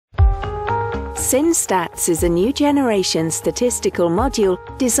SynStats is a new generation statistical module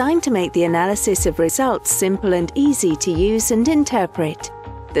designed to make the analysis of results simple and easy to use and interpret.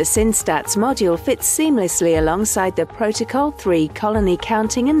 The SynStats module fits seamlessly alongside the Protocol 3 colony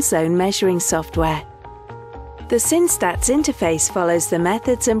counting and zone measuring software. The SynStats interface follows the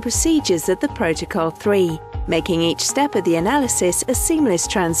methods and procedures of the Protocol 3, making each step of the analysis a seamless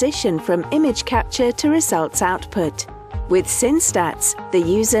transition from image capture to results output. With SynStats, the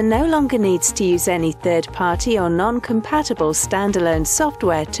user no longer needs to use any third-party or non-compatible standalone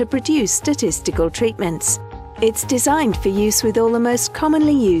software to produce statistical treatments. It's designed for use with all the most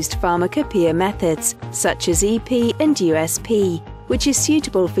commonly used pharmacopoeia methods, such as EP and USP, which is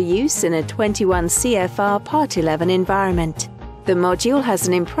suitable for use in a 21 CFR Part 11 environment. The module has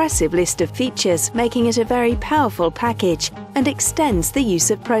an impressive list of features, making it a very powerful package, and extends the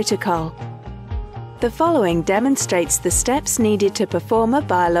use of protocol. The following demonstrates the steps needed to perform a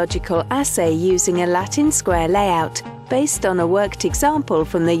biological assay using a Latin square layout, based on a worked example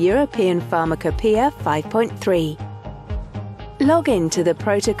from the European Pharmacopoeia 5.3. Log in to the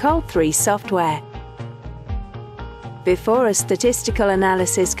Protocol 3 software. Before a statistical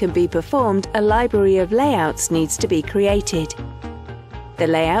analysis can be performed, a library of layouts needs to be created. The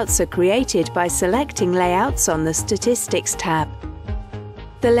layouts are created by selecting Layouts on the Statistics tab.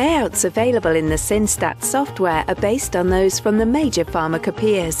 The layouts available in the SynStats software are based on those from the major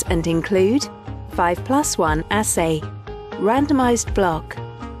pharmacopoeias and include 5+1 assay, randomized block,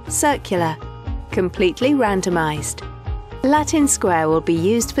 circular, completely randomized. Latin square will be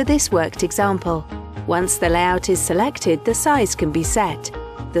used for this worked example. Once the layout is selected, the size can be set.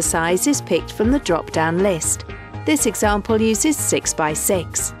 The size is picked from the drop-down list. This example uses 6 by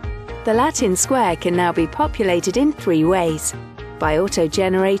 6. The Latin square can now be populated in 3 ways: by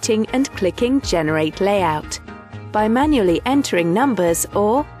auto-generating and clicking Generate Layout, by manually entering numbers,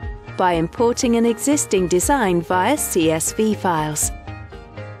 or by importing an existing design via CSV files.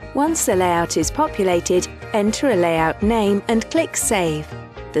 Once the layout is populated, enter a layout name and click Save.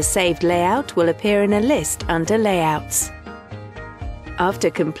 The saved layout will appear in a list under Layouts.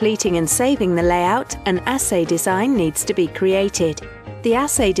 After completing and saving the layout, an assay design needs to be created. The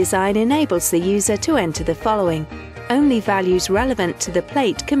assay design enables the user to enter the following. Only values relevant to the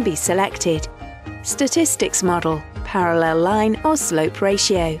plate can be selected: statistics model, parallel line or slope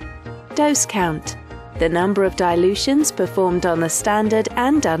ratio, dose count, the number of dilutions performed on the standard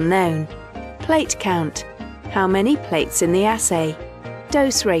and unknown, plate count, how many plates in the assay,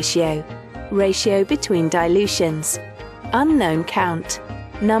 dose ratio, ratio between dilutions, unknown count,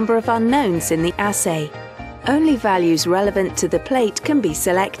 number of unknowns in the assay. Only values relevant to the plate can be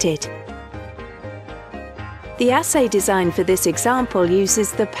selected. The assay design for this example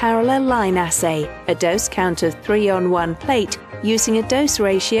uses the parallel line assay, a dose count of 3 on one plate using a dose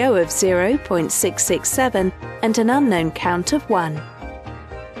ratio of 0.667 and an unknown count of 1.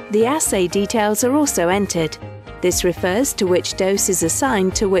 The assay details are also entered. This refers to which dose is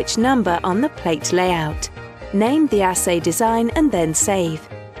assigned to which number on the plate layout. Name the assay design and then save.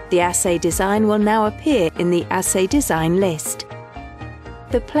 The assay design will now appear in the assay design list.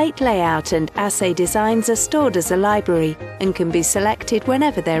 The plate layout and assay designs are stored as a library and can be selected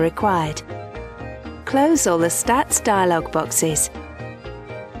whenever they're required. Close all the Stats dialog boxes.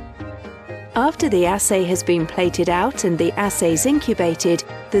 After the assay has been plated out and the assays incubated,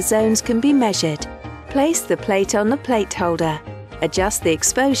 the zones can be measured. Place the plate on the plate holder. Adjust the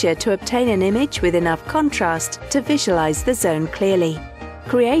exposure to obtain an image with enough contrast to visualize the zone clearly.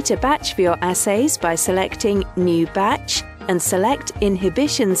 Create a batch for your assays by selecting New Batch and select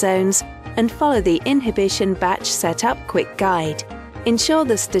Inhibition Zones and follow the Inhibition Batch Setup Quick Guide. Ensure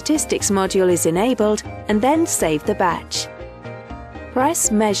the Statistics module is enabled and then save the batch.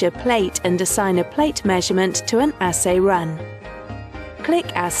 Press Measure Plate and assign a plate measurement to an assay run.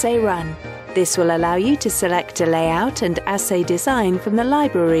 Click Assay Run. This will allow you to select a layout and assay design from the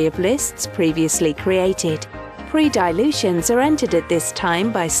library of lists previously created. Pre-dilutions are entered at this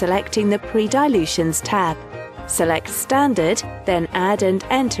time by selecting the Pre-dilutions tab. Select Standard, then add and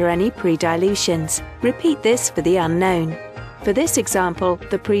enter any pre-dilutions. Repeat this for the unknown. For this example,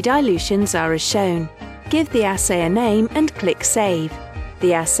 the pre-dilutions are as shown. Give the assay a name and click Save.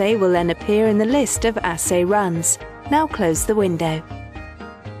 The assay will then appear in the list of assay runs. Now close the window.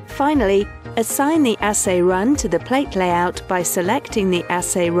 Finally, assign the assay run to the plate layout by selecting the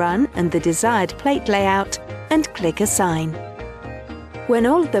assay run and the desired plate layout and click Assign. When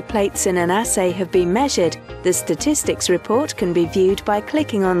all of the plates in an assay have been measured, the statistics report can be viewed by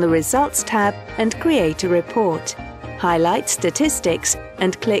clicking on the Results tab and create a report. Highlight Statistics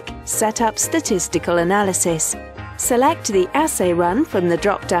and click Set up Statistical Analysis. Select the assay run from the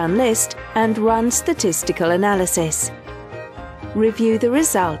drop-down list and run statistical analysis. Review the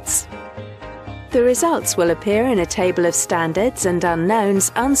results. The results will appear in a table of standards and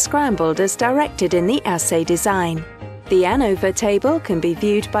unknowns unscrambled as directed in the assay design. The ANOVA table can be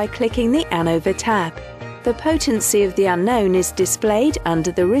viewed by clicking the ANOVA tab. The potency of the unknown is displayed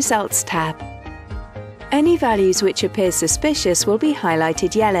under the Results tab. Any values which appear suspicious will be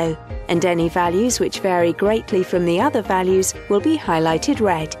highlighted yellow, and any values which vary greatly from the other values will be highlighted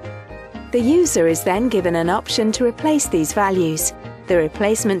red. The user is then given an option to replace these values. The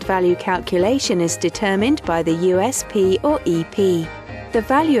replacement value calculation is determined by the USP or EP. The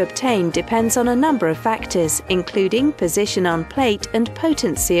value obtained depends on a number of factors, including position on plate and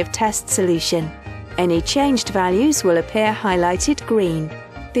potency of test solution. Any changed values will appear highlighted green.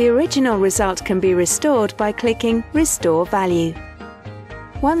 The original result can be restored by clicking Restore Value.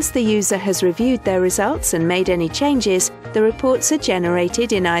 Once the user has reviewed their results and made any changes, the reports are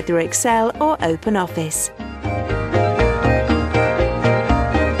generated in either Excel or OpenOffice.